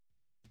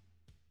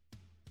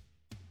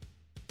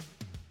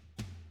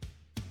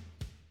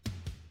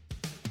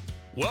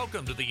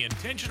Welcome to the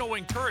Intentional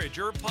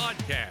Encourager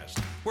podcast,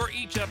 where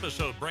each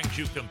episode brings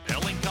you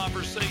compelling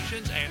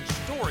conversations and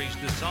stories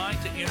designed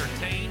to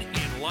entertain,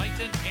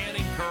 enlighten, and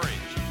encourage.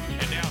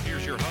 And now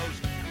here's your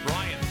host,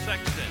 Brian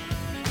Sexton.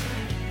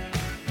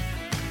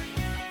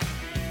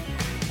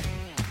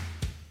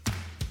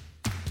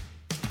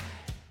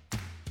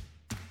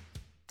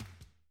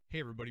 Hey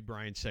everybody,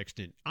 Brian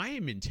Sexton. I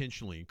am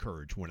intentionally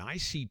encouraged when I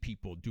see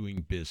people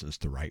doing business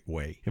the right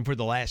way. And for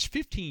the last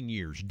 15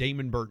 years,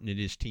 Damon Burton and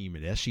his team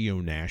at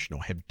SEO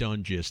National have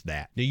done just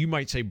that. Now you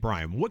might say,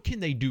 Brian, what can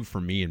they do for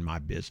me in my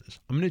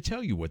business? I'm going to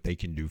tell you what they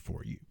can do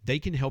for you. They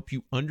can help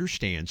you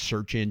understand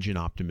search engine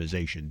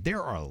optimization.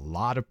 There are a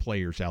lot of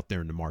players out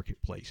there in the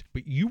marketplace,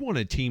 but you want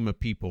a team of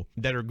people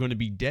that are going to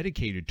be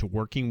dedicated to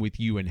working with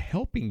you and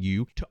helping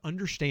you to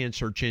understand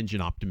search engine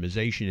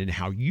optimization and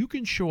how you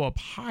can show up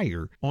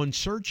higher on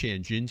search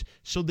engines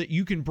so that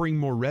you can bring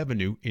more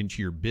revenue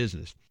into your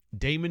business.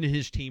 Damon and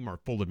his team are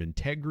full of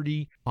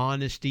integrity,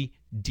 honesty,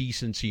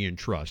 decency, and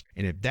trust.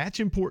 And if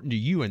that's important to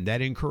you and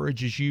that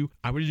encourages you,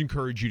 I would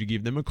encourage you to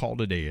give them a call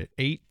today at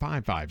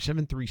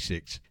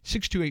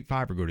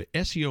 855-736-6285 or go to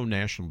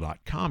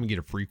SEOnational.com and get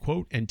a free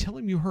quote and tell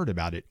them you heard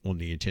about it on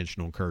the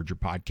Intentional Encourager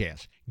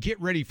podcast.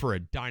 Get ready for a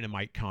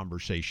dynamite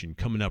conversation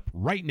coming up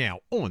right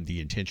now on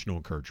the Intentional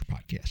Encourager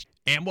podcast.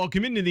 And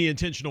welcome into the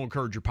Intentional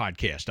Encourager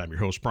podcast. I'm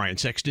your host, Brian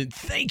Sexton.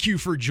 Thank you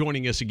for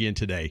joining us again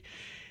today.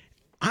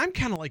 I'm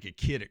kind of like a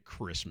kid at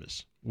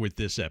Christmas with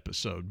this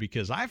episode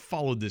because I've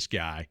followed this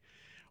guy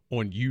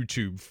on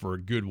YouTube for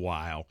a good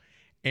while.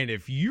 And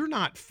if you're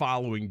not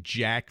following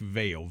Jack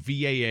Vale,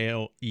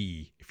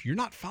 V-A-L-E, if you're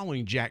not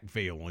following Jack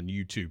Vale on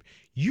YouTube,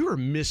 you are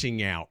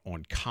missing out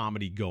on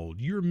comedy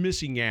gold. You're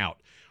missing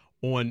out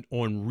on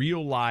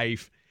real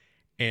life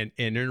and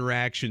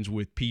interactions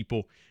with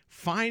people.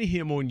 Find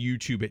him on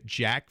YouTube at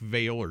Jack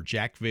Vale or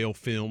Jack Vale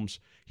Films.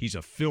 He's a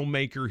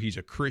filmmaker. He's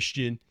a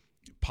Christian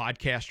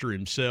podcaster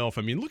himself.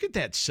 I mean, look at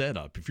that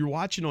setup. If you're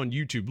watching on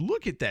YouTube,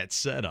 look at that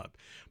setup.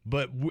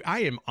 But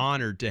I am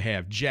honored to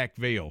have Jack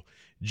Vale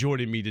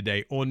joining me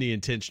today on the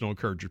Intentional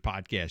Encourager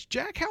podcast.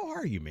 Jack, how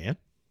are you, man?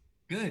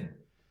 Good.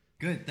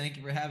 Thank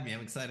you for having me.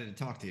 I'm excited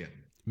to talk to you.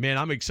 Man,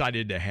 I'm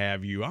excited to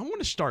have you. I want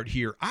to start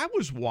here. I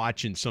was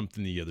watching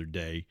something the other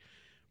day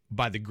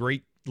by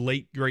the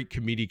late great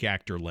comedic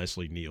actor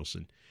Leslie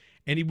Nielsen,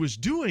 and he was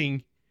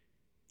doing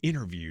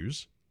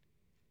interviews.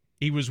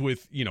 He was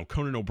with,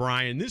 Conan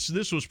O'Brien.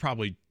 This was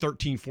probably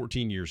 13,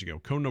 14 years ago.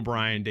 Conan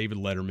O'Brien, David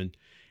Letterman.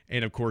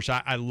 And, of course,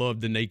 I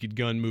love the Naked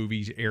Gun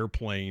movies,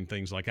 Airplane,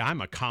 things like that.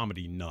 I'm a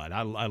comedy nut.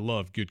 I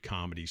love good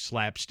comedy,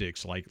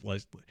 slapsticks like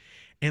Leslie.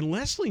 And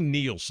Leslie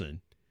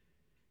Nielsen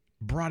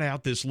brought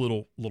out this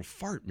little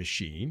fart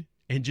machine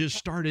and just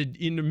started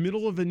in the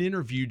middle of an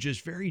interview,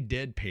 just very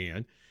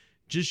deadpan,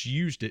 just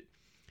used it.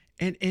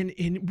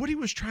 And what he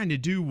was trying to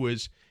do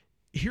was,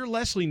 here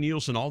Leslie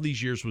Nielsen all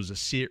these years was a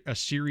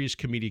serious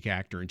comedic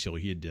actor until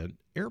he had done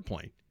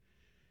Airplane.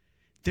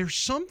 There's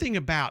something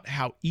about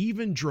how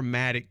even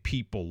dramatic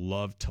people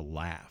love to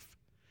laugh.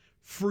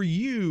 For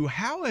you,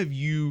 how have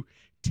you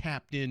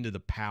tapped into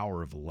the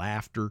power of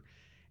laughter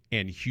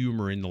and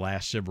humor in the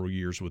last several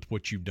years with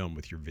what you've done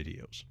with your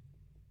videos?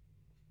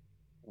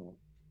 I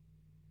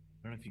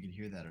don't know if you can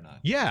hear that or not.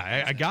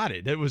 Yeah, I got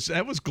it. That was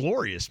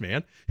glorious,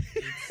 man.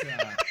 It's,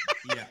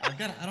 yeah, I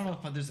don't know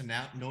if there's a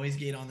noise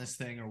gate on this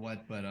thing or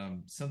what, but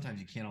sometimes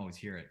you can't always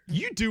hear it.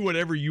 You do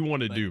whatever you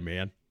want to do,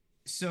 man.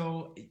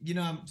 So,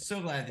 I'm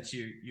so glad that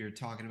you're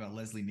talking about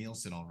Leslie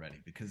Nielsen already,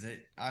 because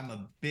I'm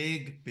a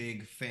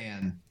big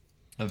fan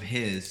of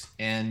his.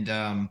 And,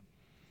 I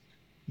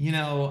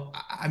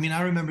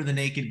remember the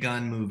Naked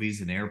Gun movies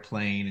and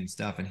Airplane and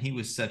stuff, and he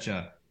was just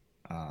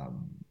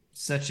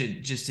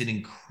an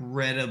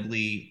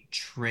incredibly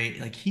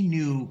like he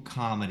knew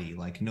comedy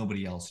like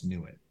nobody else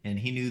knew it, and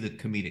he knew the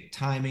comedic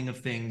timing of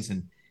things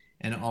and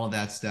all of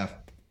that stuff.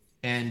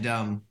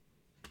 And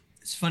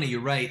it's funny,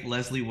 you're right.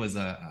 Leslie was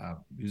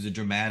he was a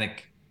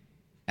dramatic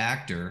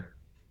actor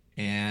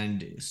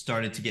and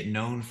started to get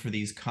known for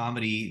these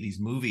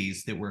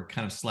movies that were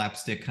kind of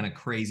slapstick, kind of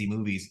crazy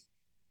movies.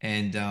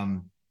 And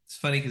it's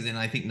funny because in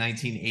I think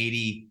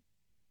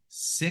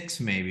 1986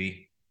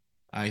 maybe,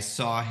 I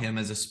saw him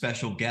as a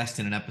special guest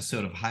in an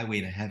episode of Highway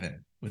to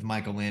Heaven with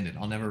Michael Landon.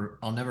 I'll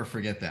never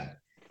forget that.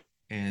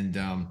 And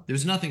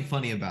there's nothing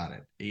funny about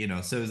it,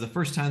 So it was the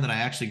first time that I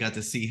actually got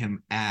to see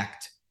him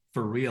act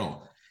for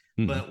real.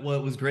 Mm-hmm. But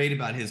what was great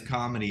about his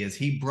comedy is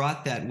he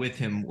brought that with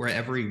him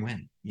wherever he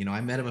went.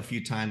 I met him a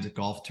few times at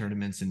golf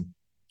tournaments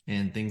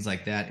and things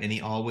like that, and he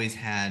always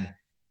had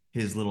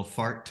his little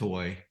fart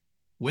toy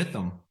with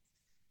him,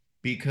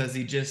 because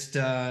he just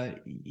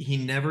he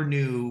never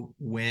knew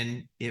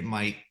when it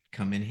might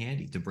come in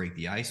handy to break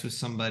the ice with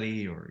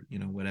somebody or,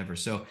 whatever.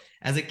 So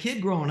as a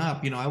kid growing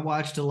up, I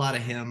watched a lot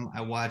of him. I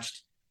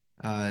watched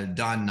Don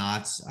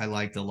Knotts. I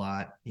liked a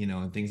lot,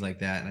 and things like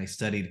that. And I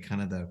studied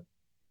kind of the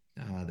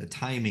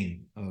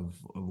timing of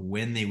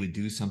when they would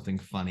do something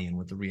funny and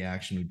what the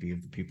reaction would be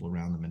of the people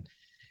around them. And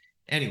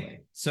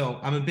anyway, so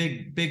I'm a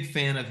big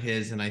fan of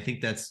his. And I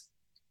think that's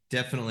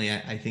definitely,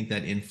 I think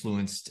that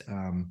influenced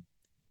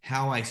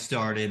how I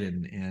started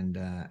and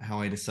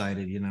how I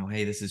decided,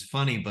 hey, this is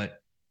funny,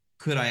 but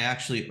could I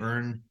actually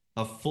earn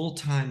a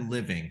full-time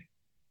living,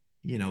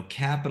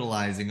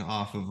 capitalizing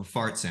off of a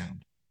fart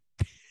sound?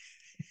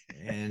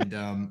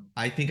 And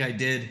I think I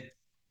did.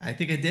 I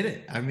think I did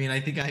it. I mean, I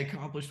think I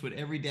accomplished what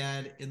every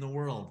dad in the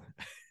world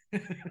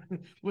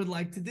would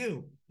like to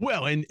do.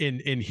 Well, and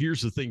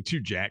here's the thing too,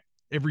 Jack.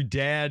 Every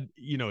dad,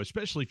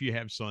 especially if you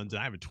have sons,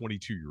 and I have a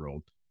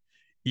 22-year-old,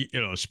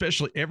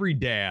 especially every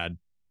dad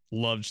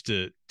loves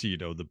to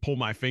the pull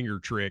my finger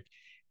trick.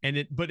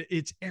 But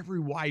it's every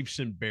wife's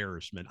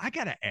embarrassment. I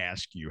got to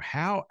ask you,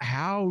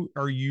 how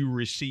are you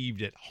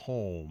received at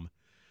home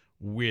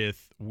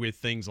with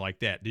things like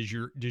that? Does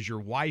your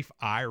wife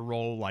eye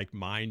roll like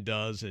mine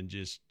does and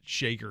just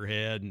shake her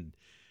head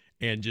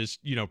and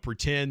just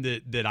pretend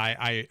that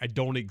I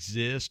don't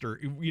exist, or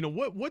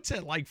what's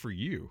that like for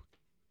you?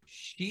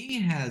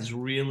 She has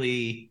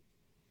really,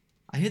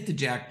 I hit the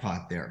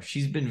jackpot there.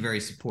 She's been very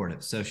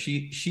supportive. So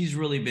she's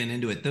really been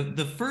into it.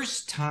 The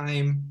first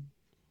time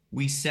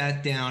we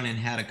sat down and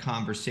had a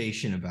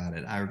conversation about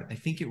it, I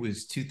think it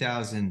was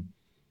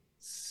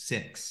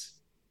 2006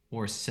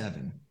 or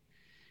 7.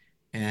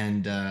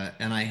 And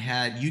I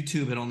had,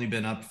 YouTube had only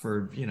been up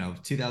for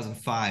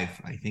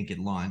 2005, I think it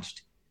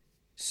launched,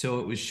 so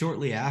it was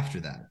shortly after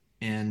that.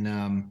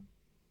 And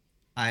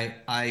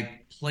I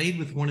played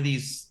with one of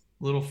these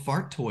little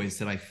fart toys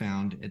that I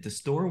found at the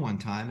store one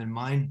time, and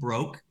mine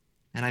broke,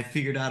 and I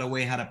figured out a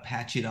way how to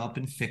patch it up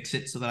and fix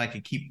it so that I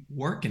could keep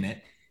working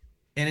it.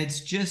 And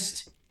it's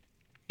just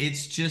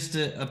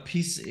a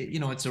piece,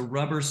 it's a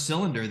rubber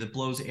cylinder that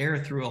blows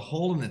air through a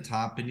hole in the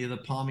top into the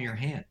palm of your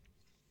hand.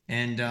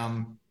 And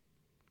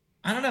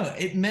I don't know.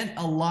 It meant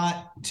a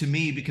lot to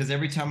me because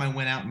every time I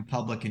went out in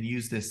public and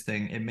used this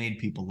thing, it made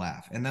people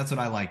laugh, and that's what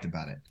I liked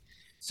about it.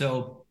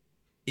 So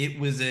it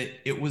was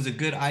a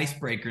good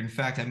icebreaker. In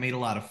fact, I made a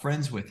lot of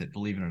friends with it,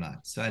 believe it or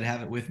not. So I'd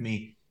have it with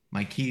me,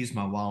 my keys,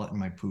 my wallet, and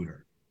my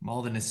Pooter,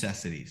 all the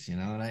necessities,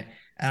 and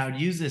I would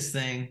use this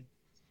thing,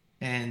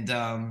 and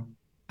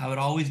I would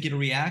always get a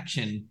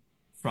reaction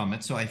from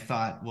it. So I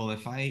thought, well,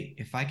 if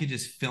I could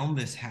just film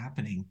this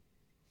happening,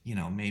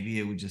 maybe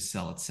it would just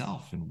sell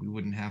itself, and we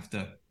wouldn't have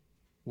to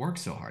work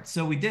so hard.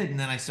 So we did. And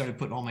then I started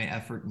putting all my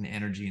effort and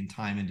energy and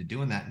time into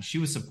doing that. And she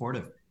was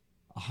supportive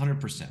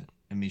 100%.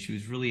 I mean, she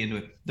was really into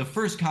it. The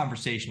first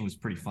conversation was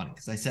pretty funny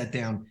because I sat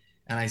down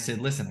and I said,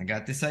 listen, I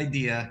got this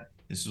idea.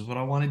 This is what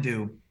I want to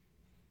do.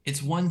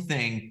 It's one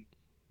thing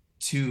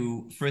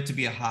for it to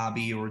be a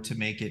hobby or to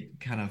make it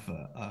kind of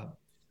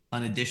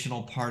an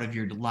additional part of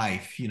your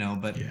life,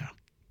 but Yeah.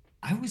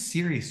 I was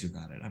serious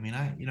about it. I mean,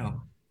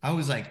 I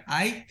was like,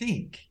 I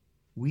think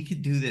we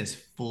could do this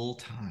full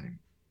time.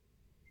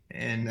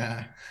 And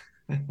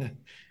and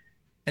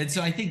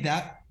so I think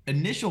that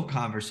initial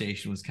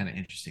conversation was kind of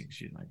interesting.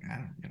 She's like,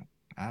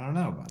 I don't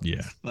know about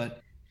this.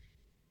 But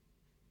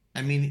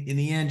I mean, in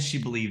the end, she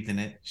believed in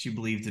it. She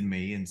believed in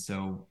me. And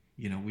so,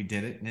 we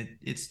did it. And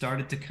it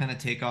started to kind of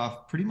take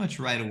off pretty much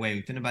right away.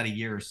 Within about a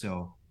year or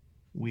so,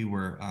 we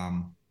were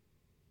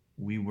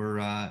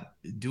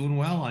doing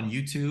well on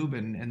YouTube,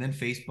 and then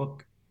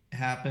Facebook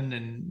happened,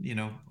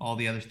 and all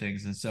the other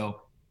things. And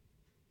so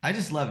I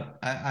just love it.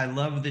 I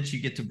love that you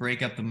get to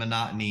break up the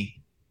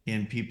monotony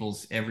in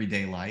people's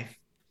everyday life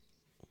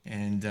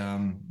and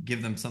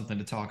give them something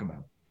to talk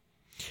about.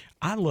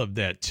 I love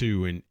that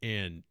too.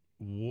 And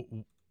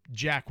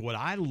Jack, what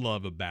I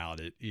love about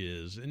it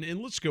is, and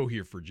let's go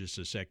here for just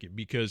a second,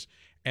 because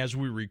as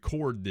we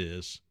record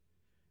this,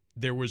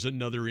 there was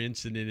another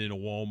incident in a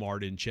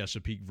Walmart in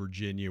Chesapeake,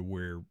 Virginia,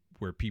 where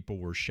people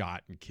were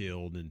shot and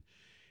killed. And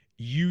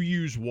you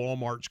use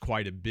Walmarts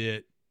quite a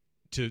bit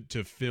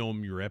to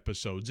film your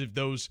episodes. If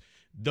those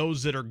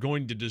that are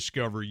going to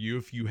discover you,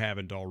 if you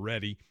haven't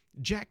already,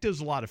 Jack does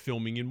a lot of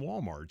filming in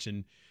Walmarts.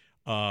 And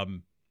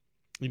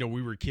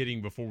we were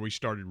kidding before we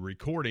started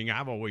recording.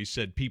 I've always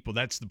said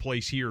that's the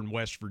place here in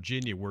West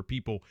Virginia where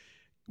people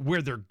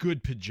wear their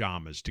good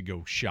pajamas to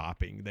go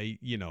shopping.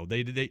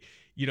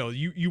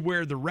 You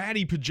wear the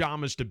ratty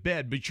pajamas to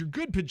bed, but your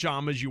good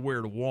pajamas you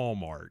wear to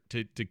Walmart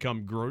to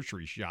come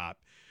grocery shop.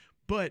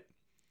 But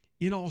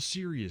in all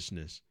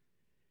seriousness,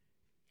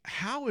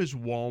 how is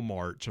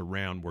Walmart's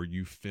around where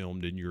you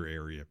filmed in your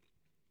area?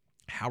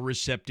 How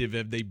receptive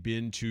have they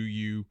been to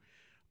you?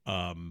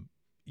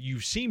 You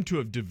seem to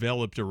have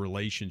developed a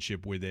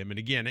relationship with them. And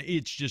again,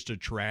 it's just a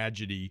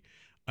tragedy,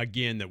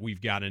 again, that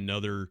we've got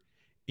another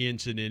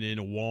incident in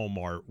a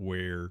Walmart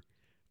where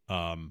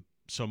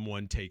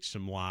someone takes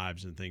some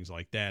lives and things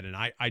like that. And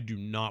I do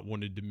not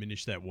want to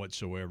diminish that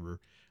whatsoever.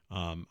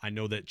 I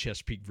know that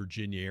Chesapeake,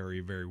 Virginia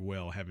area very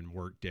well, having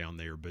worked down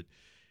there. But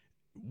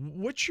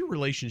what's your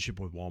relationship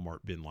with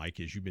Walmart been like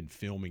as you've been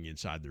filming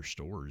inside their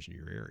stores in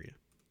your area?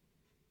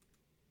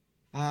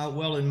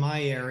 Well, in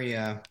my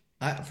area,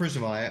 first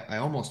of all, I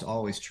almost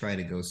always try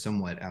to go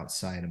somewhat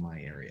outside of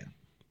my area,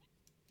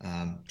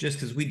 just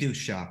because we do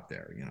shop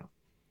there,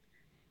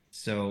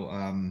 So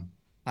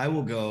I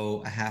will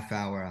go a half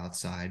hour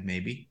outside,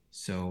 maybe.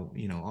 So,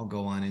 I'll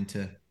go on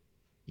into,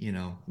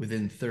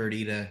 within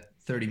 30 to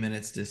 30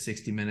 minutes to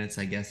 60 minutes,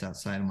 I guess,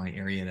 outside of my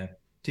area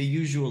to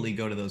usually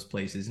go to those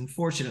places. And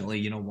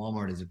fortunately,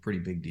 Walmart is a pretty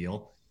big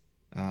deal,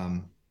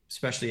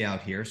 especially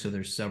out here. So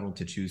there's several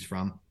to choose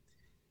from.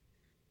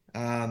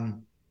 Yeah,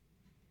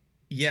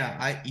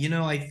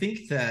 I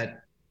think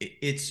that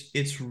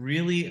it's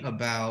really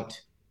about,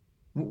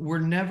 we're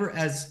never,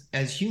 as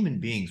human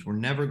beings, we're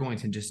never going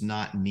to just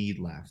not need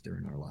laughter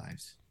in our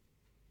lives.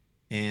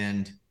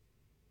 And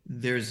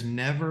there's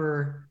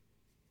never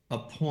a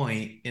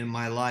point in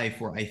my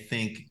life where I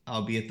think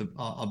I'll be at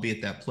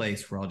that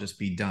place where I'll just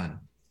be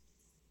done,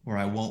 where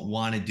I won't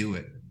want to do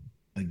it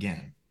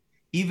again.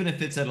 Even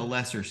if it's at a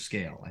lesser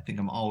scale, I think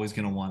I'm always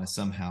going to want to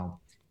somehow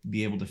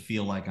be able to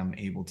feel like I'm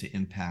able to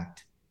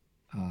impact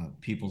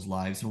people's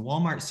lives. And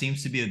Walmart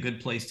seems to be a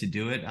good place to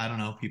do it. I don't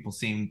know. People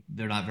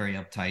they're not very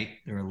uptight.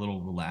 They're a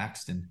little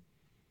relaxed.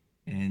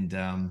 And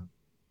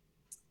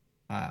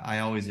I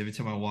always, every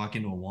time I walk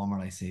into a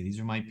Walmart, I say, these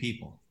are my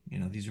people.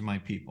 These are my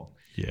people.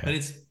 Yeah. But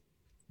it's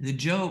the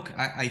joke.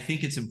 I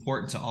think it's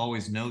important to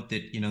always note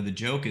that, the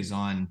joke is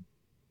on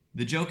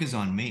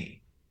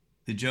me.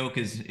 The joke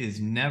is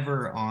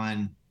never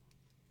on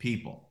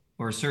people,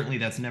 or certainly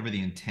that's never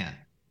the intent.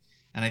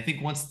 And I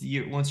think once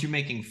you're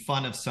making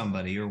fun of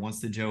somebody, or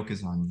once the joke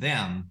is on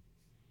them,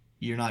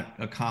 you're not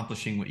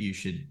accomplishing what you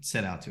should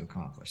set out to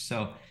accomplish.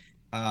 So,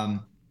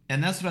 and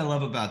that's what I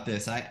love about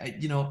this. I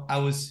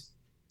was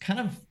kind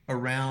of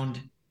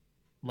around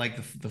like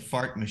the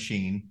fart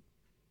machine,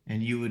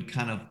 and you would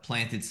kind of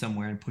plant it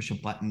somewhere and push a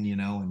button,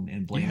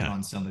 and blame it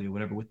on somebody or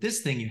whatever. With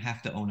this thing, you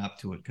have to own up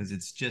to it, because it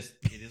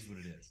is what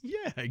it is.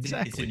 Yeah,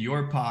 exactly. It's in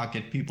your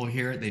pocket. People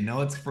hear it. They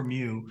know it's from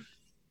you.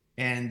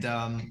 And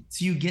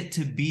so you get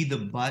to be the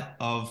butt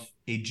of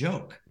a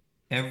joke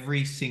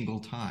every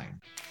single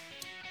time.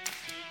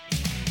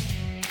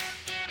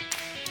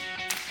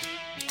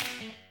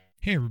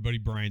 Hey everybody,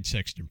 Brian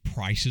Sexton.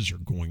 Prices are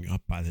going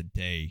up by the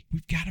day.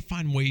 We've got to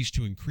find ways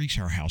to increase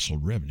our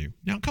household revenue.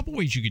 Now, a couple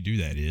ways you could do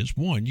that is,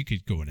 one, you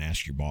could go and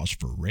ask your boss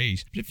for a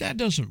raise. But if that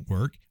doesn't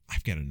work,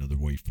 I've got another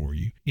way for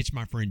you. It's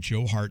my friend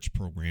Joe Hart's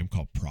program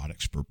called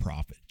Products for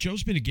Profit.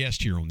 Joe's been a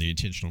guest here on the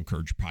Intentional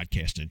Encourager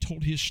podcast and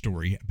told his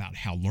story about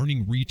how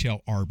learning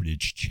retail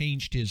arbitrage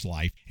changed his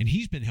life, and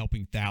he's been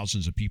helping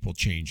thousands of people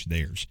change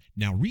theirs.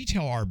 Now,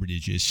 retail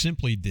arbitrage is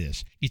simply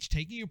this. It's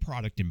taking a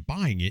product and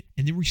buying it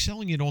and then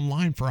reselling it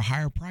online for a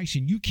higher price,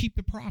 and you keep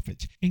the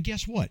profits. And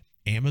guess what?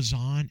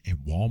 Amazon and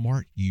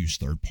Walmart use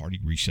third-party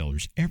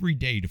resellers every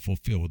day to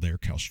fulfill their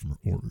customer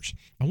orders.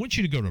 I want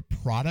you to go to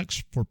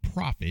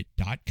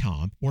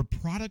productsforprofit.com or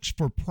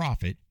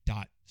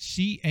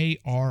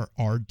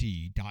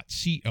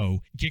productsforprofit.carrd.co.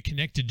 Get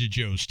connected to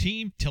Joe's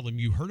team. Tell them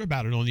you heard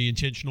about it on the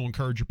Intentional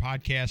Encourager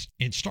podcast,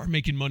 and start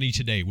making money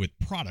today with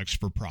Products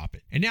for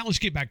Profit. And now let's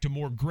get back to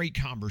more great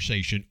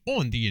conversation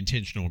on the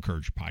Intentional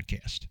Encourager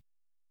podcast.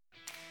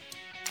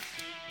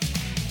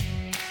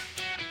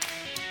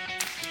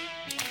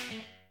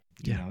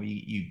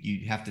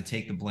 You have to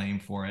take the blame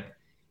for it.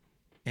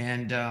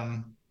 And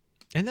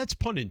that's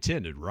pun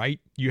intended, right?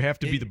 You have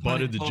to be the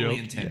butt of the totally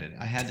joke. Intended.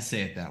 Yeah. I had to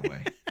say it that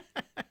way.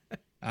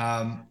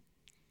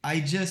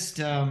 I just,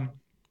 I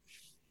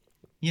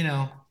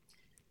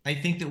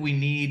think that we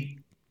need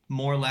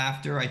more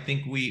laughter. I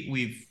think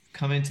we've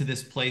come into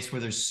this place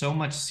where there's so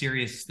many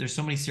serious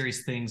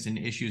things and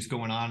issues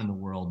going on in the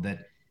world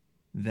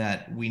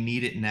that we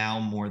need it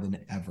now more than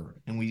ever.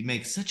 And we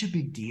make such a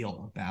big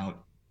deal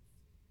about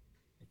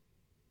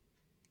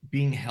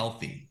being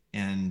healthy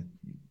and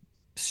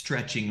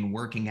stretching and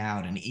working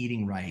out and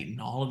eating right and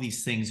all of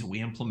these things that we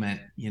implement,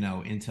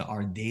 into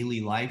our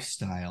daily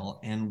lifestyle.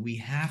 And we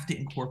have to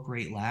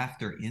incorporate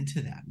laughter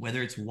into that,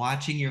 whether it's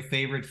watching your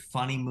favorite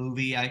funny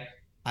movie.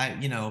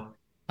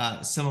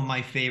 Some of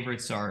my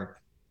favorites are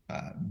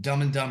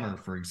Dumb and Dumber,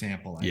 for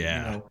example.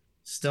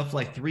 Stuff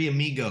like Three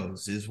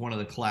Amigos is one of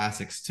the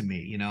classics to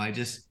me.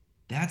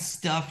 That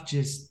stuff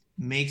just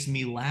makes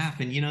me laugh.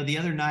 And, the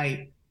other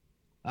night,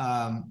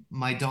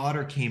 my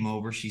daughter came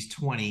over. She's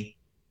 20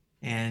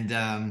 and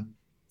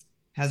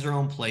has her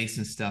own place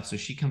and stuff. So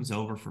she comes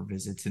over for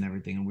visits and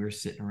everything. And we were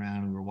sitting around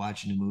and we were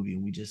watching a movie,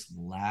 and we just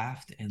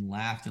laughed and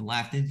laughed and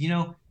laughed. And,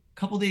 a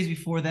couple days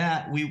before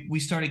that, we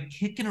started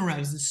kicking around. It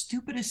was the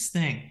stupidest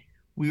thing.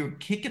 We were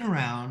kicking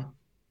around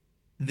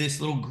this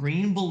little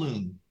green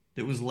balloon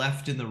that was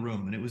left in the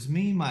room. And it was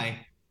me, my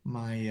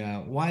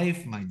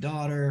wife, my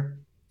daughter,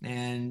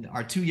 and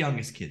our two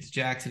youngest kids,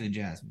 Jackson and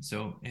Jasmine,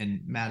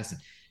 and Madison.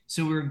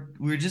 So we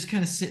were just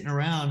kind of sitting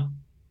around,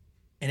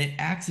 and it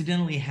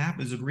accidentally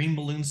happens. A green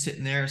balloon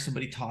sitting there,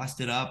 somebody tossed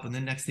it up, and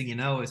then next thing you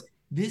know is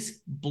this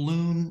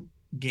balloon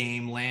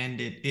game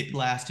landed. It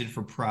lasted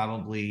for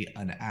probably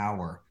an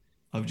hour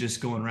of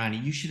just going around.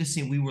 And you should have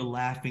seen, we were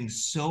laughing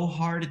so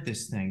hard at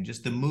this thing,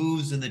 just the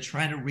moves and the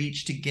trying to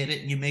reach to get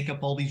it, and you make up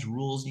all these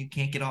rules, and you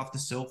can't get off the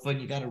sofa,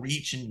 and you got to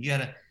reach, and you got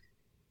to.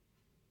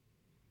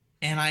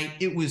 And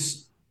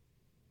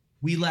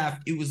we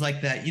laughed. It was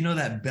like that,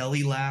 that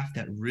belly laugh,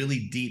 that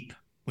really deep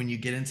when you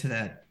get into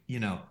that,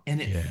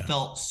 and it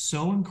felt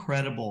so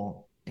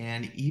incredible.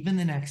 And even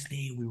the next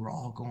day we were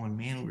all going,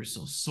 man, we were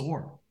so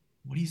sore.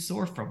 what are you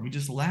sore from? We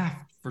just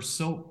laughed for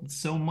so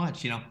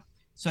much,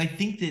 So I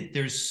think that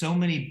there's so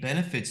many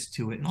benefits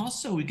to it. And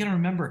also we got to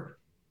remember,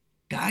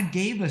 God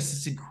gave us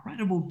this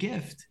incredible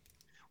gift.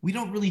 We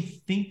don't really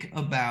think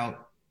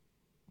about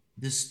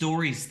the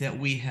stories that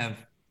we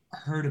have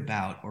heard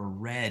about or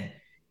read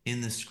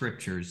in the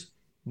scriptures.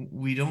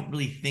 We don't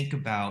really think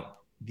about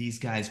these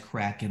guys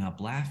cracking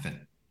up laughing.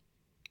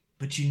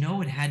 But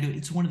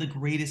it's one of the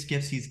greatest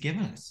gifts he's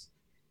given us.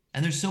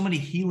 And there's so many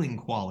healing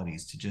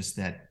qualities to just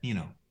that,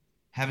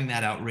 having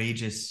that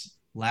outrageous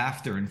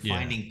laughter and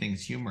finding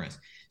things humorous.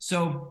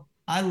 So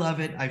I love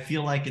it. I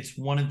feel like it's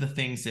one of the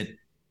things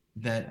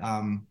that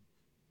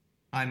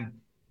I'm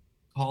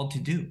called to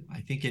do.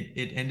 I think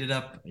it ended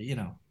up,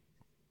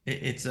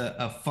 it's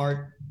a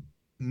fart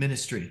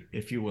ministry,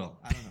 if you will.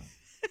 I don't know,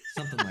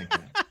 something like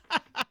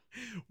that.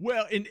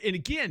 Well, and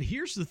again,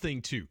 here's the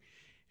thing too.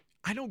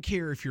 I don't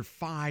care if you're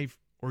 5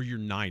 or you're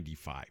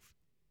 95.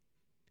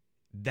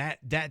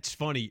 That's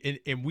funny.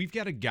 And we've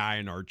got a guy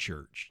in our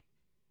church,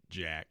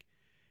 Jack,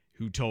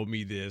 who told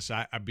me this.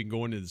 I've been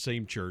going to the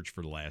same church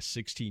for the last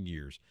 16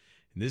 years.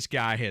 And this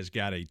guy has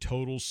got a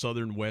total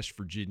Southern West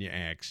Virginia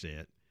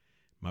accent,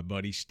 my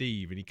buddy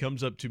Steve. And he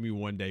comes up to me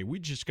one day.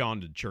 We'd just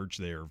gone to church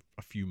there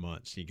a few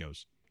months. He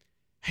goes,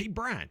 "Hey,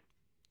 Brian,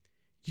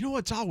 you know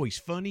what's always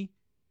funny?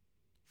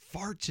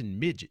 Farts and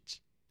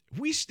midgets."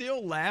 We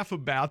still laugh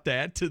about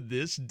that to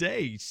this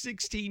day,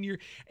 16 years.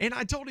 And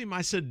I told him,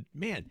 I said,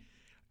 man,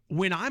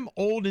 when I'm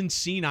old and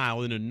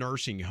senile in a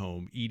nursing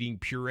home eating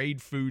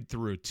pureed food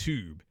through a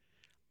tube,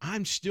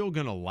 I'm still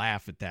going to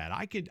laugh at that.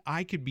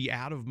 I could be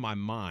out of my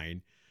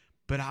mind,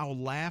 but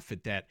I'll laugh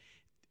at that.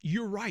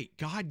 You're right.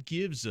 God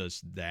gives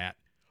us that.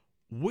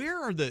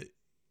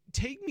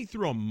 Take me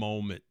through a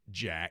moment,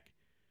 Jack,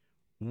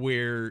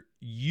 where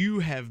you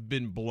have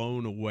been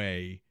blown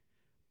away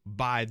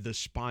by the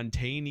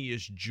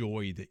spontaneous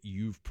joy that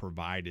you've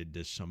provided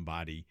to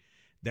somebody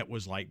that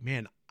was like,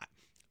 man,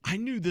 I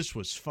knew this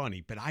was funny,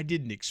 but I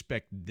didn't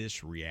expect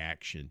this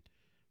reaction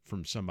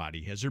from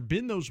somebody. Has there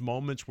been those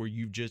moments where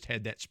you've just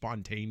had that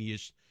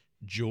spontaneous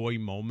joy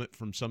moment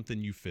from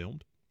something you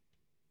filmed?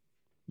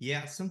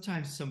 Yeah,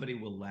 sometimes somebody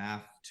will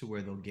laugh to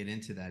where they'll get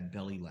into that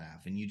belly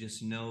laugh, and you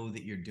just know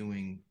that you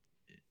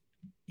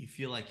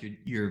feel like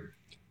you're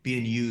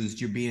being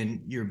used, you're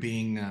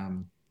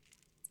being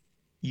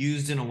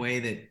used in a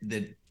way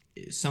that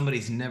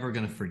somebody's never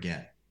going to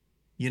forget.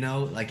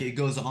 Like it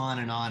goes on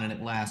and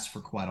it lasts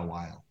for quite a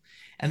while.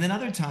 And then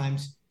other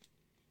times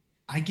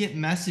I get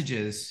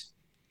messages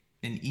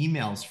and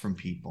emails from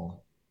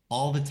people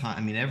all the time,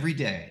 I mean, every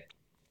day,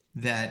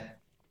 that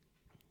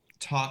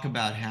talk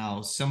about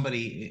how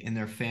somebody in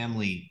their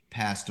family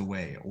passed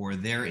away, or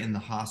they're in the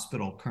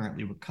hospital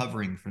currently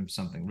recovering from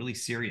something really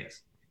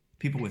serious.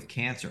 People with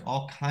cancer,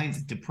 all kinds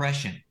of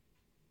depression.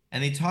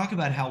 And they talk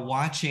about how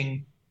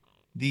watching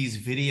these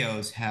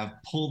videos have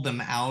pulled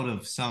them out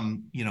of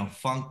some,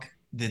 funk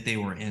that they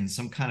were in,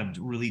 some kind of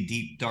really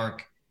deep,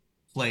 dark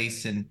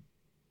place. And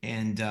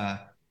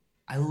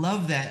I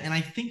love that. And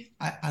I think,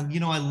 I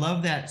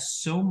love that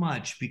so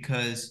much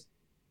because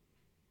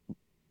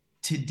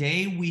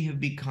today we have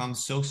become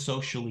so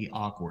socially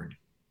awkward.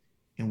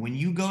 And when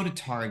you go to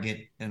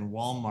Target and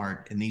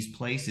Walmart and these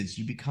places,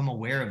 you become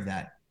aware of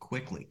that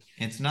quickly.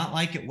 And it's not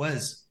like it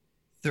was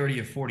 30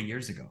 or 40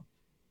 years ago.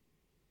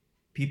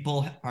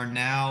 People are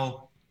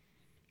now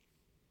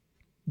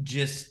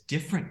just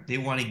different. They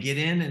want to get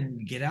in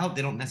and get out.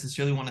 They don't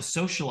necessarily want to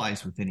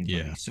socialize with anybody.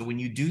 Yeah. So when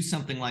you do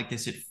something like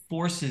this, it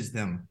forces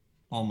them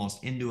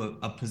almost into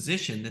a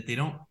position that they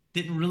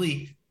didn't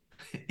really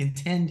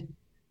intend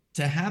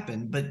to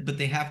happen, but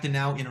they have to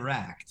now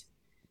interact.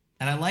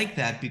 And I like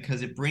that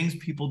because it brings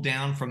people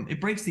down it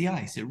breaks the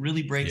ice. It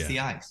really breaks the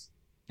ice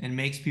and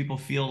makes people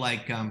feel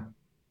like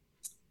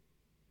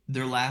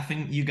they're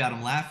laughing. You got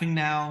them laughing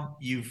now.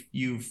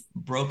 You've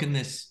broken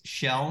this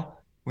shell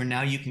where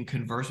now you can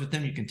converse with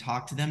them. You can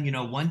talk to them.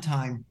 One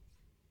time,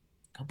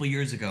 a couple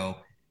years ago,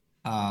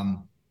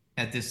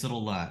 at this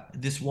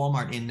this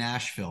Walmart in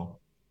Nashville,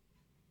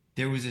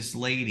 there was this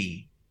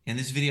lady, and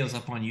this video is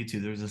up on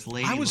YouTube. There was this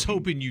lady. I was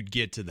hoping you'd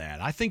get to that.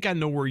 I think I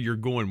know where you're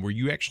going, where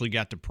you actually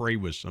got to pray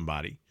with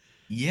somebody.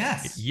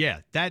 Yes. Yeah,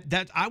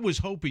 that I was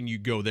hoping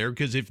you'd go there,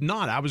 because if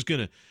not, I was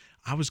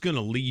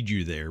gonna lead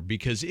you there,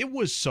 because it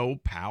was so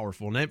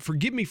powerful. And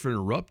forgive me for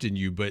interrupting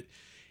you, but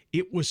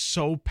it was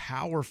so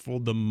powerful,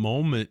 the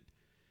moment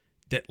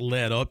that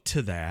led up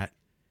to that.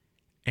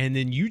 And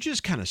then you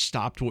just kind of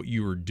stopped what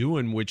you were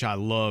doing, which I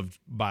loved,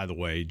 by the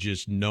way,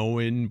 just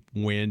knowing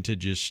when to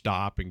just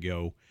stop and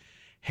go,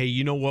 hey,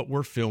 you know what?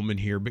 We're filming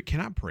here, but can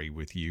I pray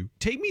with you?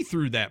 Take me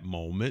through that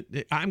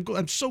moment.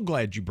 I'm so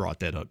glad you brought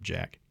that up,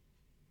 Jack.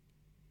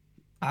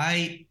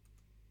 I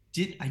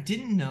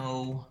didn't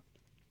know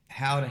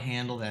how to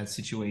handle that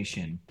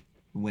situation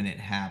when it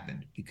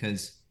happened,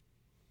 because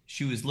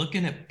she was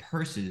looking at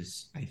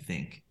purses, I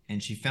think,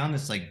 and she found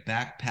this like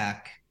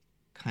backpack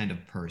kind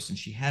of purse, and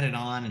she had it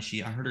on, and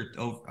I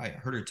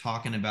heard her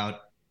talking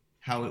about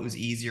how it was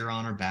easier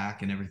on her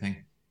back and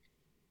everything.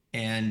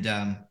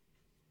 And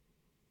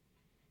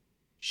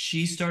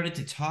she started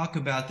to talk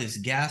about this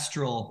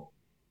gastral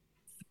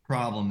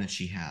problem that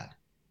she had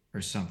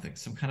or something,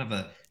 some kind of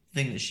a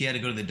thing that she had to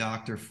go to the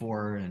doctor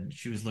for, and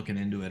she was looking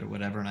into it or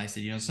whatever. And I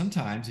said,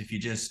 sometimes if you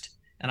just,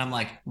 and I'm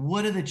like,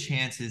 what are the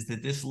chances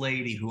that this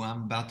lady who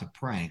I'm about to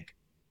prank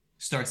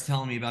starts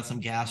telling me about some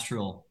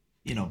gastral,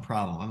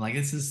 problem? I'm like,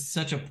 this is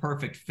such a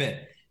perfect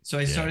fit. So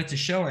I started to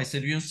show her, I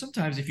said,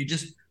 sometimes if you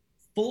just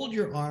fold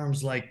your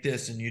arms like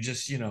this and you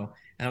just, and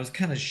I was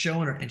kind of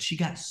showing her, and she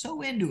got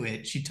so into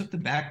it. She took the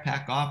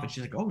backpack off and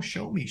she's like, oh,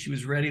 show me. She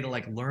was ready to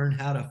like learn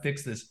how to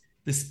fix this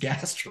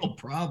gastral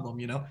problem,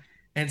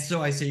 And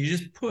so I said, you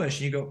just push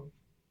and you go,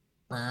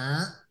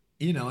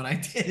 and I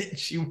did it.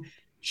 She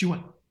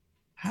went,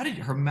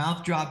 her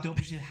mouth dropped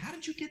open. She said, how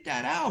did you get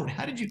that out?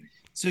 How did you?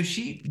 So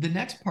the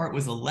next part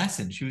was a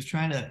lesson. She was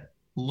trying to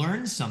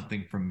learn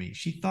something from me.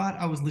 She thought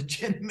I was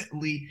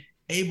legitimately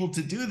able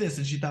to do this.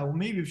 And she thought, well,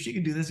 maybe if she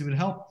could do this, it would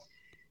help.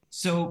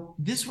 So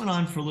this went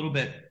on for a little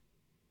bit.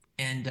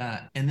 And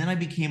then I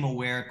became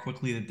aware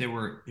quickly that there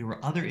were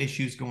other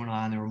issues going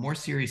on. There were more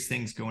serious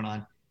things going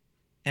on.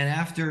 And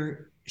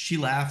after she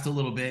laughed a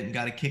little bit and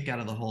got a kick out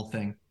of the whole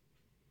thing,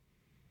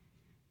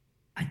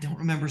 I don't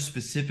remember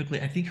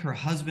specifically. I think her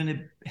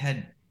husband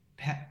had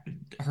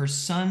her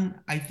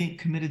son, I think,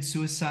 committed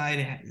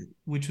suicide,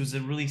 which was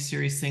a really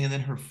serious thing. And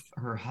then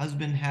her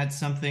husband had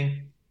something.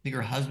 I think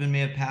her husband may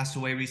have passed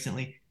away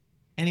recently.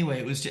 Anyway,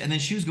 it was, and then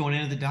she was going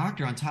into the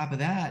doctor on top of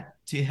that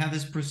to have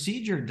this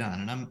procedure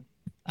done. And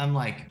I'm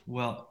like,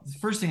 well, the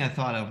first thing I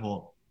thought of,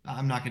 well,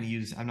 I'm not going to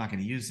use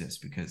this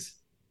because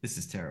this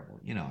is terrible.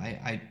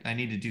 I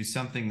need to do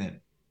something that,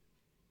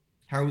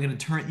 how are we going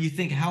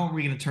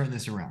to turn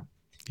this around?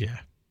 Yeah.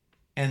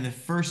 And the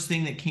first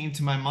thing that came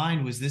to my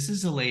mind was, this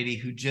is a lady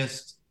who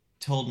just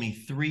told me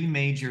 3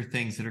 major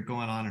things that are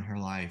going on in her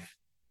life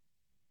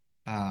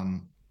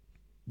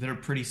that are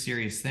pretty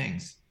serious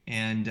things.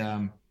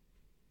 And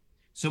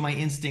so my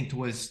instinct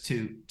was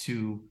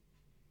to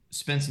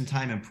spend some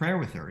time in prayer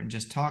with her and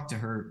just talk to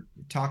her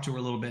a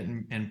little bit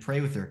and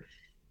pray with her.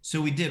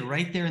 So we did,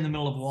 right there in the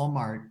middle of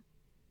Walmart,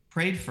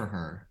 prayed for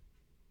her.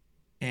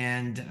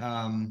 And,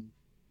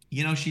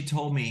 she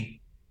told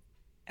me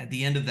at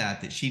the end of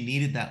that she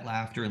needed that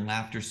laughter, and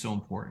laughter is so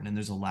important, and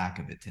there's a lack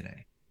of it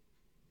today.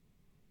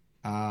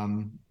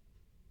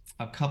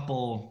 A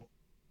couple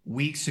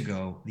weeks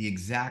ago, the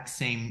exact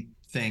same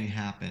thing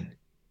happened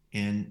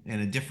in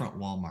a different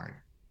Walmart.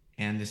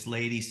 And this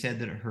lady said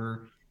that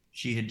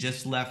she had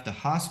just left a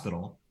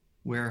hospital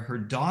where her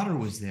daughter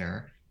was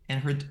there, and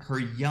her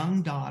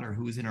young daughter,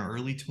 who was in her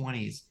early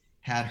 20s,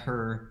 had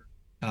her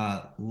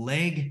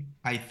leg,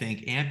 I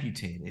think,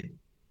 amputated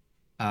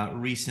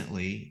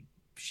recently.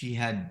 She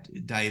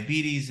had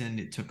diabetes and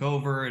it took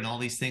over and all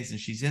these things, and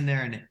she's in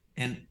there,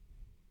 and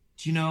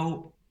she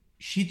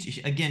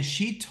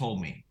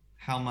told me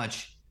how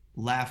much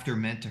laughter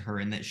meant to her,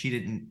 and that she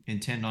didn't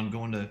intend on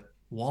going to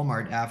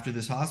Walmart after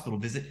this hospital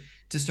visit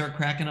to start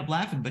cracking up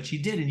laughing, but she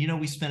did.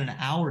 And we spent an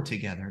hour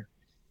together.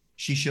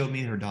 She showed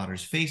me her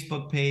daughter's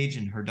Facebook page,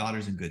 and her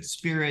daughter's in good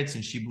spirits,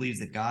 and she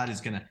believes that God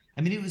is gonna,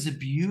 it was a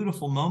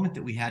beautiful moment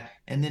that we had.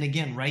 And then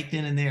again, right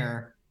then and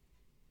there,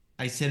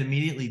 I said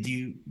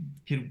immediately,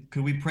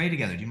 could we pray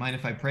together? Do you mind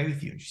if I pray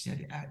with you? And she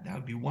said, yeah, that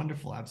would be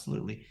wonderful.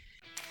 Absolutely.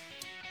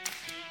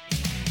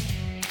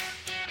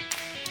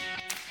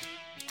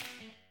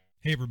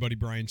 Hey everybody,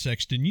 Brian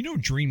Sexton.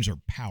 Dreams are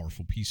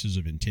powerful pieces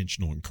of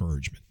intentional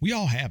encouragement. We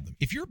all have them.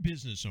 If you're a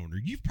business owner,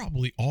 you've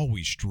probably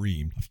always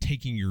dreamed of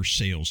taking your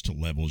sales to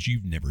levels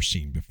you've never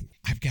seen before.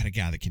 I've got a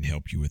guy that can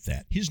help you with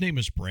that. His name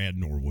is Brad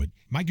Norwood.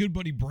 My good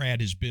buddy Brad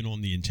has been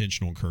on the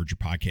Intentional Encourager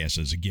podcast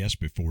as a guest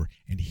before,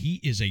 and he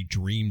is a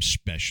dream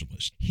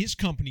specialist. His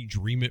company,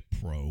 Dream It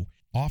Pro,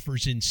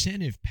 offers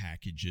incentive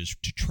packages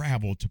to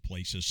travel to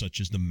places such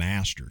as the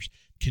Masters,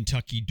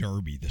 Kentucky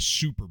Derby, the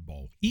Super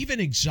Bowl, even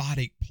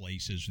exotic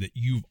places that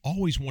you've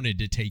always wanted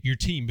to take your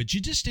team, but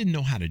you just didn't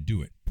know how to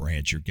do it.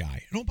 Brad's your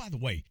guy. And oh, by the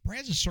way,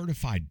 Brad's a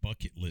certified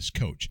bucket list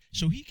coach,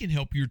 so he can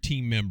help your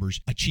team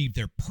members achieve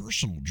their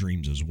personal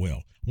dreams as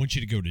well. I want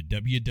you to go to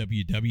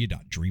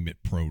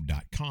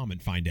www.dreamitpro.com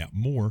and find out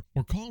more,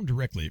 or call him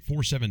directly at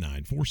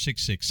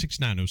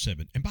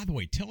 479-466-6907. And by the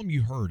way, tell him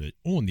you heard it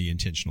on the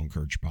Intentional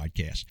Encourager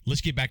podcast. Let's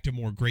get back to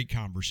more great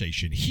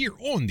conversation here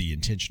on the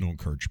Intentional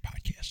Encourager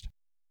podcast.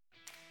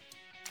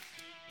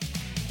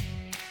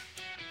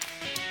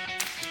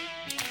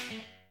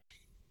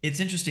 It's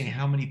interesting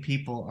how many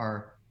people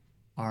are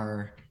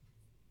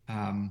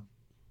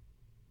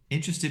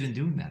interested in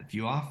doing that. If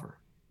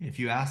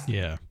you ask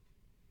them,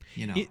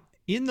 yeah,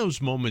 in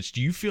those moments,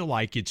 do you feel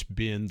like it's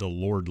been the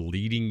Lord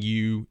leading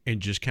you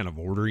and just kind of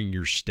ordering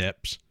your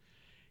steps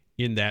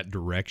in that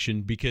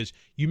direction? Because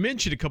you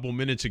mentioned a couple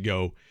minutes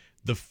ago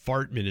the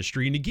fart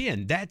ministry, and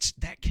again, that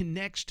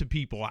connects to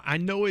people. I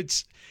know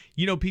it's,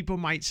 people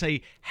might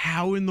say,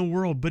 how in the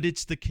world? But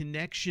it's the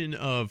connection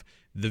of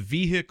the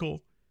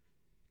vehicle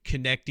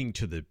connecting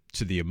to the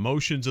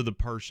emotions of the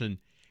person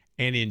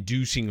and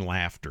inducing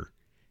laughter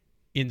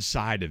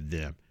inside of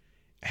them.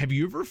 Have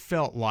you ever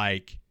felt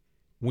like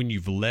when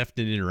you've left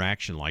an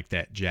interaction like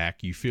that,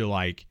 Jack, you feel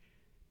like,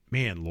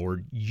 man,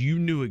 Lord, you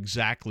knew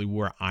exactly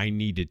where I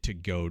needed to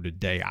go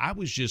today. I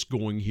was just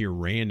going here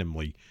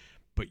randomly,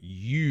 but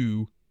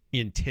you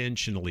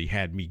intentionally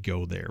had me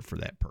go there for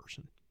that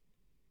person.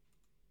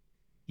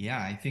 Yeah,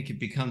 I think it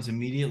becomes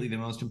immediately the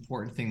most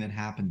important thing that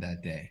happened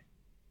that day.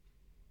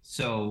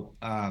 So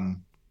I've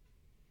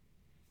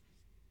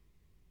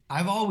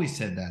always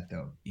said that,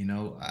 though,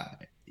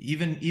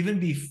 even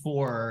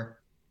before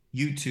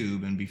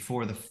YouTube and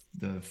before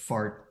the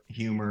fart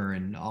humor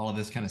and all of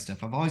this kind of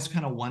stuff, I've always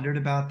kind of wondered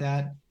about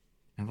that.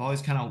 I've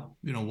always kind of,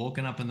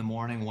 woken up in the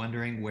morning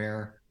wondering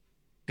where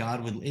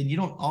God would, and you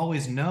don't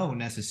always know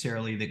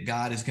necessarily that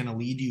God is going to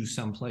lead you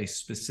someplace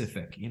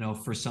specific,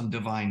 for some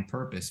divine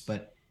purpose.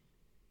 But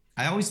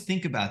I always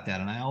think about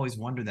that, and I always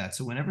wonder that.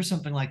 So whenever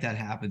something like that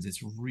happens,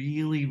 it's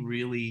really,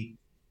 really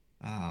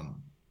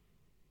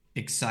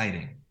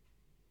exciting.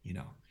 Have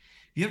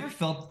you ever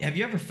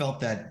felt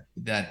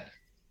that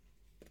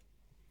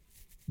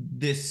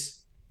this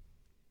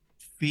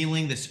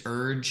feeling, this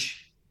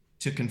urge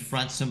to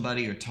confront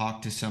somebody or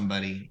talk to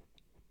somebody,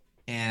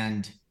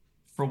 and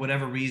for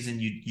whatever reason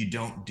you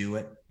don't do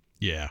it?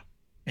 Yeah.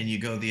 And you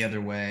go the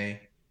other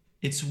way.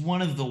 It's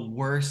one of the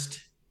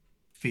worst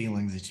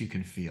feelings that you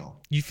can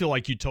feel. You feel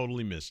like you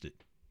totally missed it.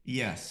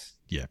 Yes.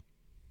 Yeah.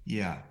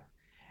 Yeah.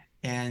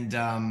 And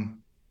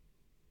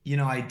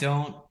I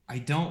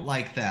don't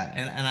like that.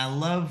 And I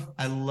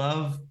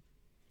love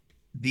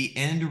the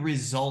end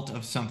result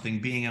of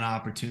something being an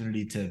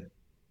opportunity to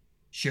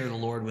share the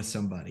Lord with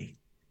somebody.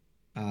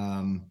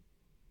 And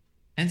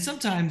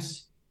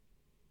sometimes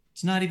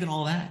it's not even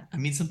all that. I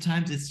mean,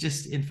 sometimes it's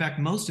just, in fact,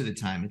 most of the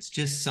time, it's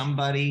just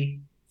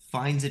somebody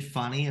finds it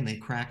funny and they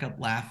crack up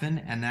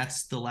laughing, and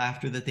that's the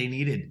laughter that they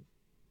needed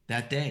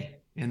that day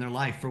in their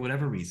life for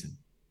whatever reason.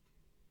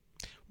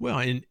 Well,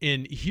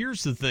 and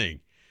here's the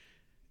thing.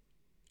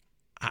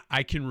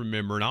 I can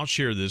remember, and I'll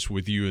share this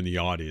with you in the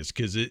audience,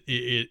 because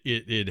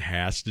it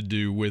has to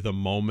do with a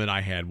moment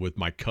I had with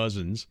my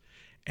cousins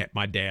at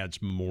my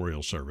dad's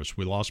memorial service.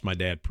 We lost my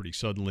dad pretty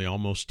suddenly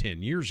almost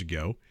 10 years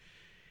ago,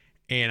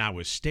 and I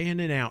was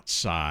standing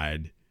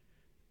outside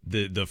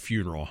the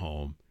funeral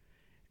home,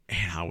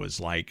 and I was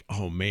like,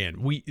 oh man,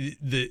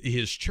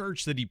 his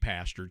church that he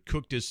pastored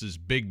cooked us this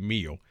big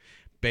meal,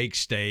 baked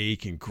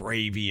steak and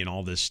gravy and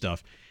all this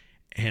stuff.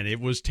 And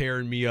it was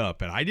tearing me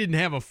up, and I didn't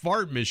have a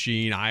fart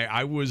machine.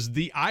 I was,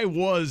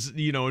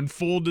 in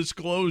full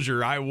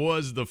disclosure, I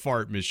was the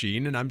fart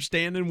machine, and I'm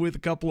standing with a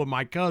couple of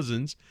my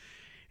cousins,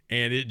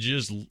 and it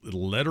just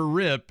let her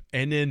rip.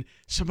 And then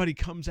somebody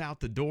comes out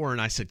the door, and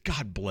I said,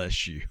 God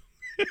bless you.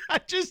 I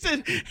just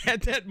said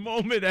at that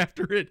moment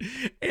after it,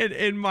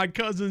 and my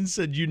cousin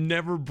said, you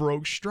never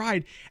broke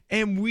stride.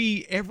 And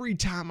every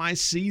time I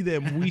see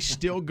them, we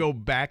still go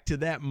back to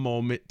that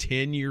moment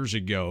 10 years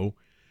ago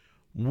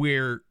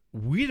where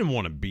we didn't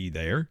want to be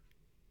there.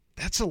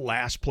 That's the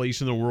last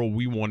place in the world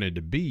we wanted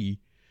to be.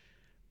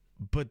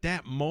 But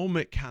that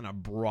moment kind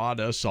of brought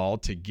us all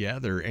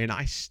together. And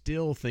I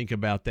still think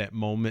about that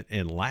moment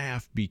and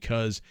laugh,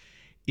 because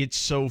it's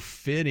so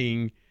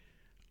fitting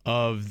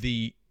of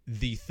the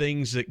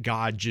things that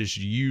God just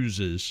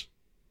uses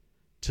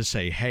to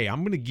say, hey,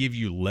 I'm going to give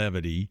you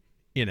levity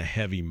in a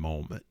heavy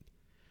moment.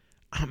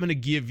 I'm going to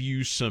give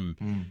you some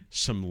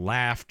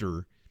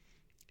laughter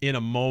in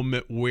a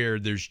moment where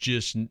there's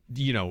just,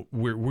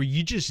 where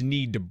you just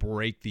need to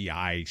break the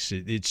ice.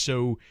 It's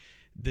so,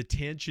 the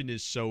tension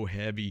is so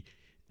heavy.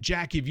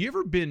 Jack, have you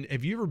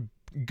ever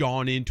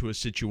gone into a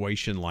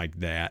situation like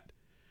that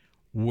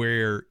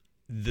where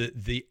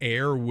the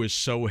air was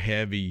so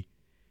heavy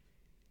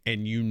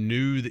and you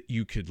knew that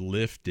you could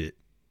lift it,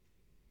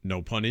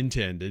 no pun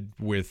intended,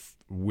 with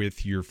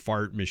your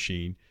fart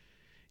machine?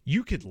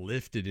 You could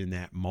lift it in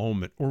that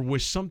moment, or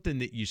was something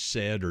that you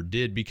said or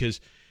did?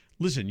 Because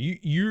listen,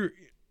 you're,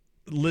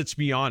 let's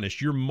be honest,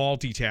 you're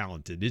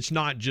multi-talented. It's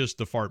not just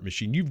the fart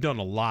machine. You've done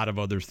a lot of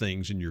other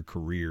things in your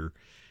career.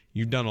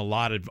 You've done a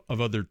lot of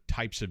other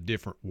types of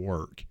different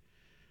work.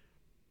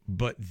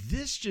 But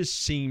this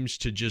just seems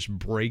to just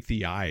break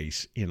the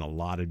ice in a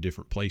lot of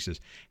different places.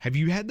 Have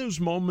you had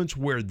those moments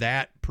where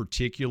that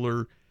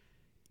particular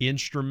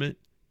instrument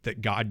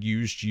that God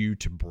used you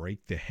to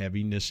break the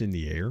heaviness in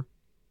the air?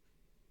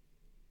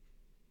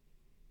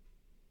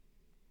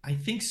 I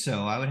think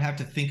so. I would have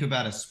to think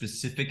about a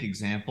specific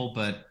example,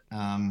 but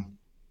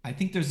I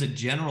think there's a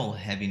general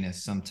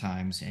heaviness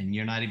sometimes, and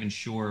you're not even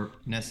sure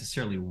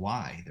necessarily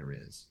why there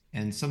is.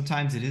 And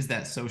sometimes it is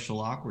that social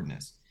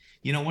awkwardness.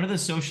 One of the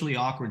socially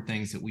awkward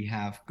things that we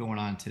have going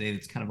on today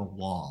that's kind of a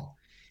wall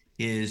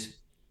is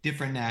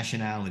different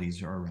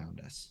nationalities are around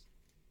us.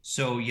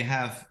 So you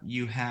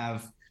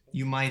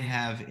might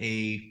have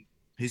a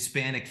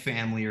Hispanic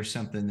family or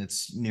something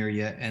that's near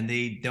you, and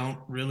they don't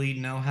really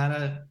know how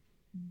to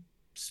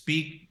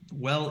speak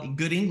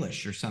good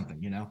English or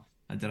something.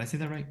 Did I say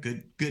that right?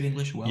 Good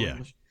English,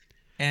 English.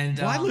 And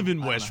I live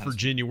in West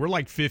Virginia. We're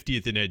like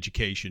 50th in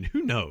education.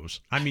 Who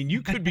knows? I mean,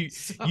 you could be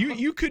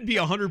you could be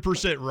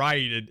 100%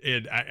 right,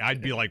 and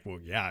I'd be like, well,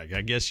 yeah,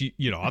 I guess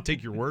I'll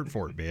take your word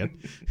for it, man.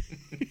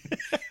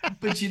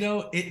 But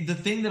the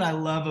thing that I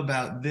love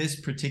about this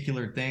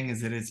particular thing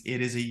is that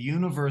it is a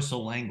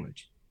universal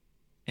language.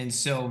 And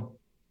so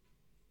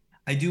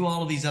I do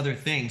all of these other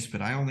things,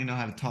 but I only know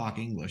how to talk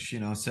English,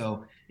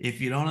 So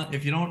if you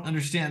don't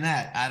understand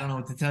that, I don't know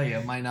what to tell you.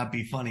 It might not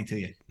be funny to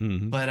you.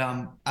 Mm-hmm. But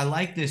I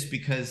like this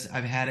because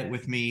I've had it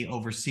with me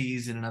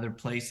overseas and in other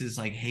places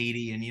like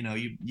Haiti, and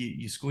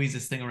you squeeze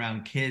this thing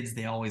around kids,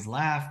 they always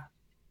laugh.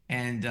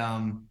 And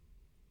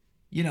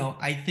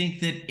I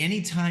think that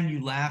anytime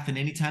you laugh and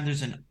anytime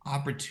there's an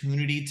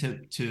opportunity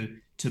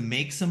to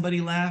make somebody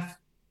laugh,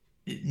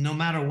 no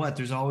matter what,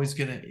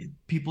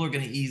 people are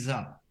gonna ease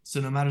up. So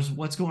no matter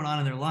what's going on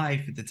in their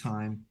life at the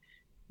time,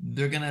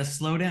 they're going to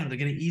slow down, they're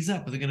going to ease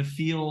up, or they're going to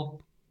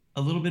feel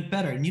a little bit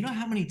better. And you know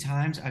how many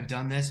times I've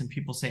done this and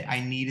people say,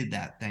 I needed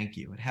that. Thank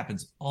you. It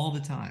happens all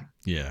the time.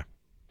 Yeah.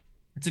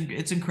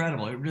 It's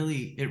incredible. It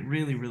really,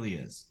 really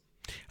is.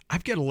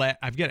 I've got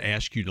to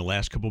ask you in the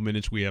last couple of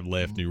minutes we have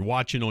left, and you're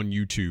watching on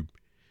YouTube.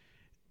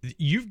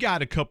 You've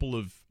got a couple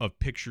of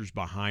pictures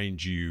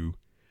behind you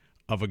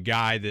of a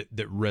guy that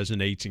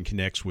resonates and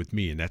connects with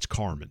me, and that's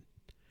Carmen.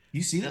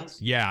 You see those?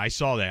 Yeah, I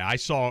saw that.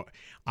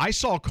 I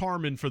saw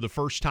Carmen for the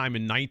first time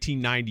in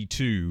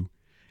 1992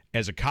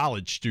 as a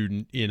college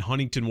student in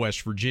Huntington,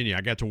 West Virginia.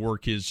 I got to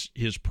work his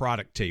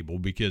product table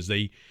because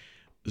they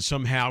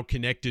somehow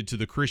connected to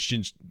the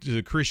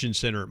Christian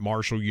Center at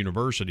Marshall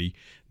University.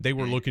 They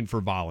were looking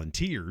for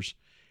volunteers,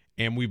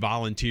 and we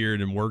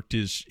volunteered and worked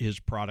his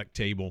product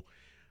table.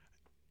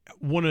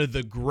 One of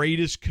the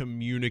greatest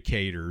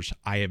communicators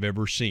I have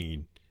ever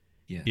seen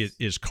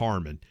is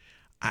Carmen.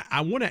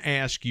 I want to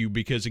ask you,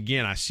 because,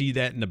 again, I see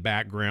that in the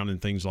background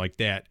and things like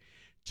that.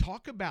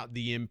 Talk about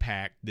the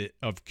impact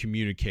of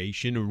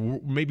communication, or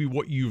maybe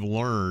what you've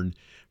learned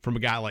from a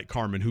guy like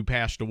Carmen, who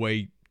passed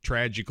away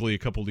tragically a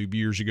couple of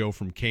years ago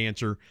from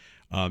cancer.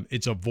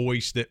 It's a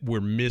voice that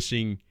we're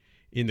missing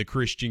in the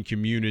Christian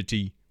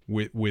community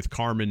with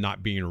Carmen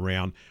not being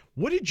around.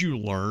 What did you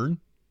learn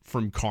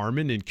from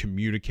Carmen in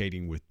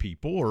communicating with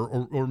people,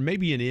 or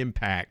maybe an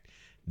impact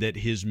that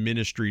his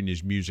ministry and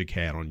his music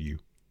had on you?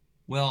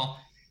 Well,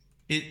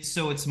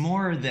 it's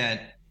more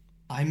that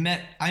I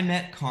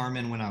met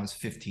Carmen when I was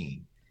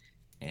 15,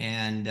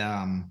 and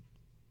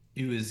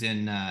it was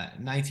in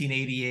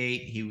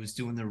 1988. He was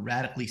doing the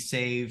Radically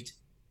Saved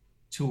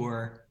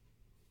tour,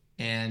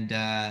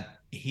 and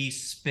he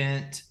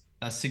spent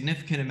a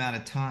significant amount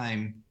of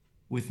time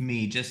with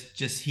me,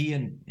 just he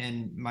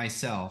and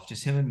myself,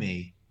 just him and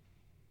me,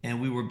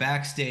 and we were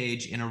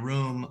backstage in a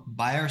room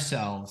by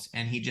ourselves,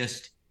 and he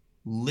just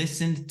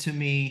listened to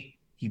me.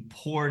 He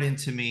poured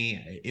into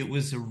me. It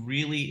was a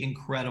really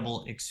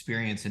incredible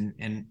experience.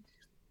 And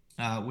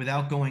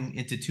without going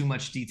into too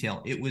much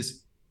detail, it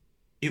was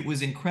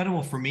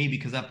incredible for me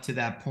because up to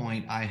that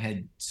point, I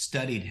had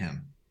studied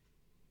him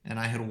and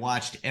I had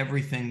watched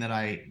everything that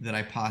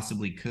I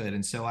possibly could.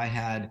 And so I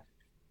had,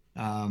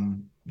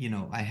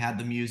 I had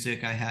the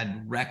music, I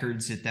had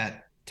records at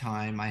that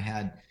time. I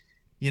had,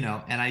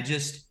 and I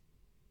just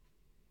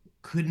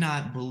could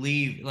not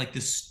believe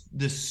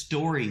the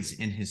stories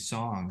in his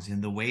songs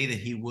and the way that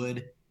he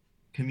would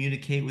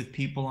communicate with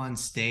people on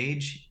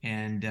stage.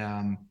 And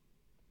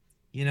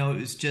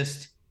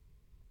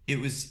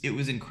it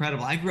was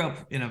incredible. I grew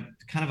up in a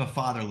kind of a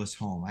fatherless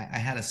home. I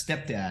had a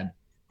stepdad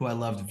who I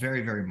loved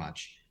very, very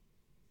much,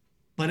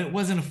 but it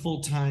wasn't a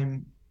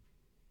full-time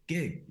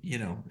gig.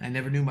 I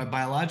never knew my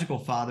biological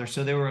father,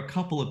 so there were a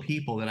couple of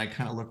people that I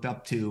kind of looked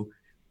up to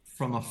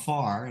from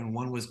afar, and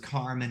one was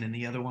Carmen and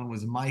the other one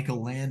was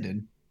Michael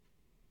Landon.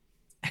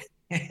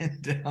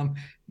 And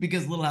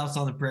because Little House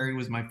on the Prairie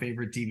was my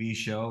favorite TV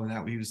show, and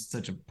that he was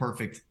such a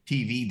perfect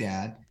TV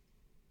dad.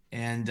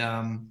 And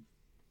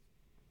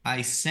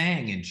I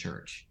sang in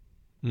church.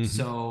 Mm-hmm.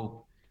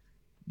 So,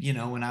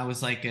 when I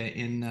was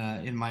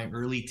in my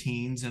early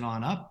teens and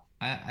on up,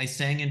 I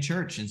sang in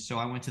church. And so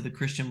I went to the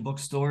Christian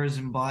bookstores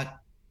and bought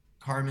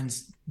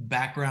Carmen's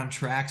background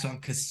tracks on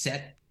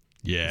cassette.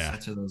 Yeah.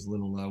 Cassettes are those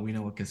little, we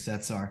know what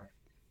cassettes are.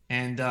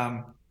 And,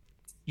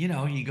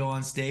 you go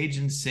on stage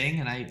and sing,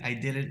 and I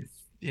did it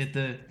at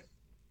the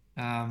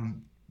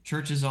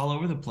churches all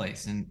over the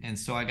place. And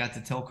so I got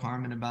to tell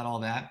Carmen about all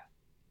that.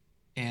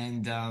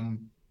 And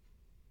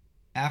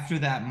after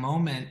that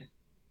moment,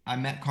 I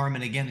met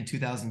Carmen again in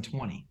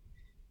 2020.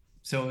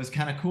 So it was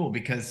kind of cool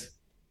because,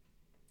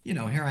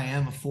 here I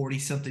am, a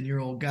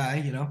 40-something-year-old guy,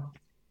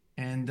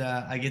 and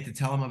I get to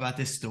tell him about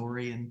this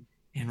story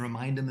and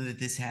remind him that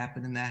this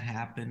happened and that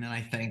happened. And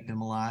I thanked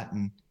him a lot.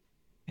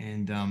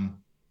 And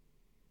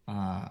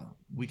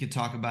we could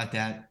talk about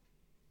that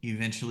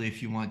eventually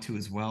if you want to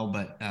as well.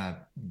 But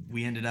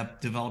we ended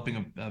up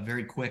developing a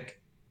very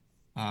quick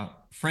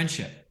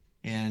friendship.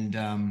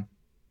 And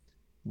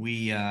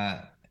we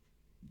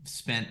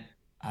spent,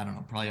 I don't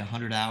know, probably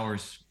 100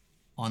 hours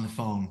on the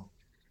phone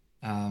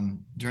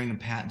during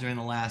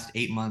the last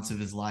 8 months of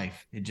his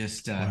life. It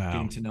just Wow.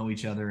 Getting to know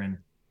each other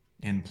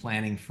and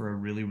planning for a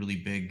really, really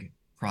big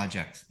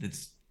project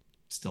that's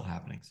still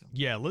happening. So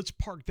yeah, let's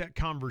park that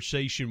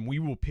conversation. We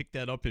will pick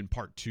that up in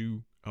part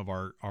 2 of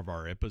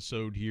our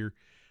episode here.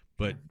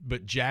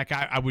 But Jack,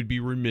 I would be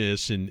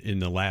remiss in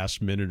the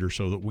last minute or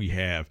so that we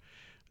have.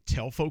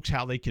 Tell folks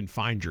how they can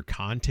find your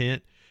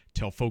content.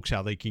 Tell folks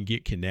how they can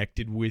get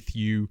connected with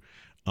you.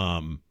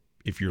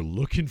 If you're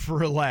looking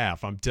for a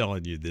laugh, I'm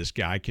telling you, this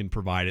guy can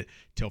provide it.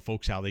 Tell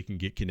folks how they can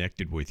get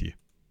connected with you.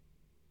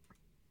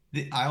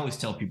 I always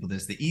tell people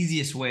this. The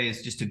easiest way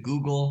is just to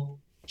Google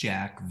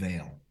Jack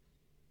Vale.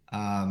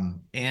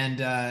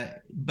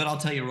 But I'll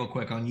tell you real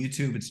quick, on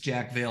YouTube, it's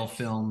Jack Vale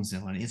Films,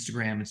 and on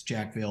Instagram, it's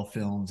Jack Vale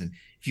Films. And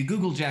if you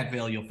Google Jack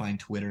Vale, you'll find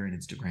Twitter and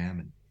Instagram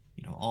and,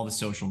 all the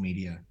social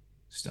media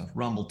stuff.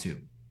 Rumble too.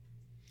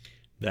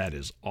 That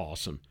is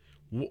awesome.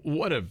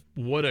 What a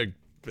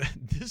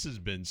this has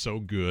been so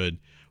good.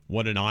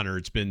 What an honor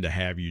it's been to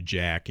have you,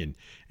 Jack. And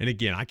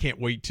again, I can't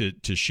wait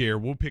to share.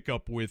 We'll pick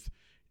up with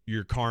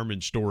your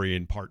Carmen story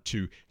in part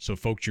 2. So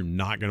folks, you're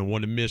not going to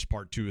want to miss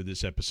part 2 of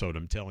this episode.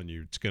 I'm telling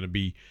you, it's going to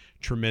be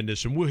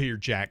tremendous. And we'll hear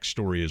Jack's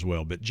story as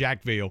well. But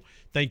Jack Vale,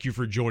 thank you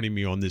for joining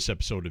me on this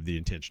episode of the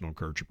Intentional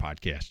Encourager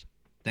podcast.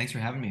 Thanks for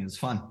having me. It was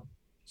fun.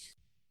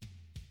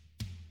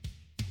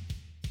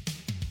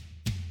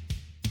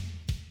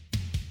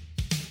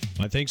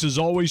 My thanks as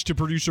always to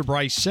producer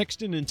Bryce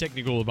Sexton and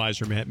technical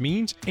advisor Matt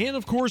Means. And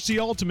of course, the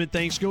ultimate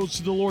thanks goes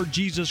to the Lord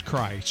Jesus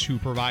Christ, who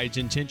provides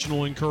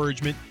intentional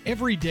encouragement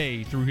every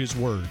day through his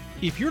word.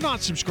 If you're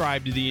not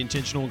subscribed to the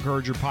Intentional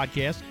Encourager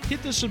podcast,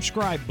 hit the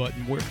subscribe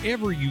button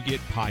wherever you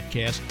get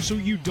podcasts so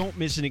you don't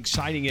miss an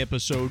exciting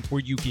episode where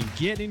you can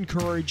get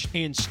encouraged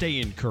and stay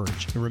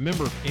encouraged. And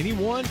remember,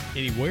 anyone,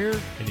 anywhere,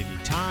 at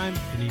any time,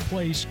 any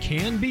place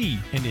can be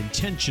an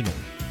intentional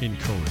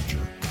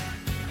encourager.